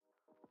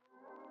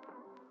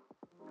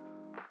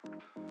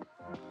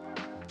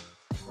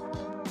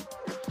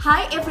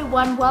Hi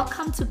everyone,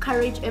 welcome to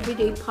Courage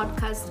Everyday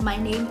podcast. My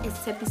name is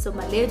Tshepiso.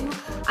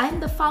 I am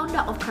the founder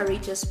of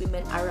Courageous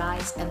Women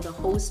Arise and the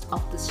host of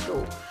this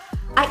show.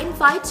 I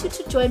invite you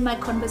to join my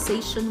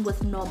conversation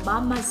with Norma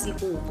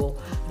Mazibuko,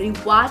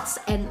 Rewards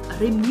and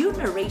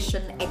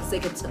Remuneration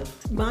Executive.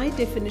 My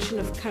definition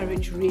of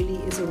courage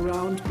really is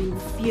around being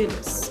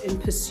fearless in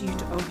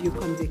pursuit of your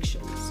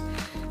convictions.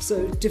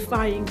 So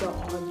defying the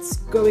odds,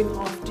 going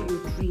after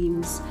your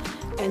dreams,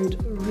 and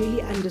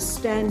really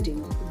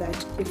understanding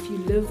that if you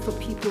live for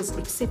people's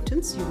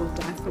acceptance, you will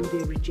die from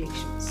their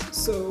rejections.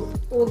 So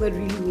all that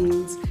really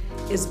means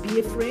is be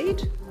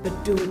afraid,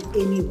 but do it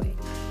anyway.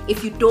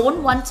 If you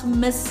don't want to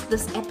miss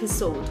this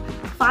episode,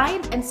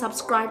 find and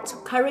subscribe to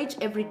Courage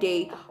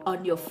Everyday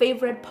on your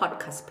favorite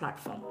podcast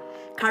platform.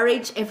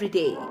 Courage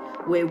Everyday,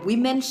 where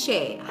women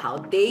share how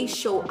they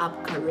show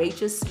up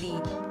courageously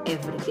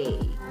every day.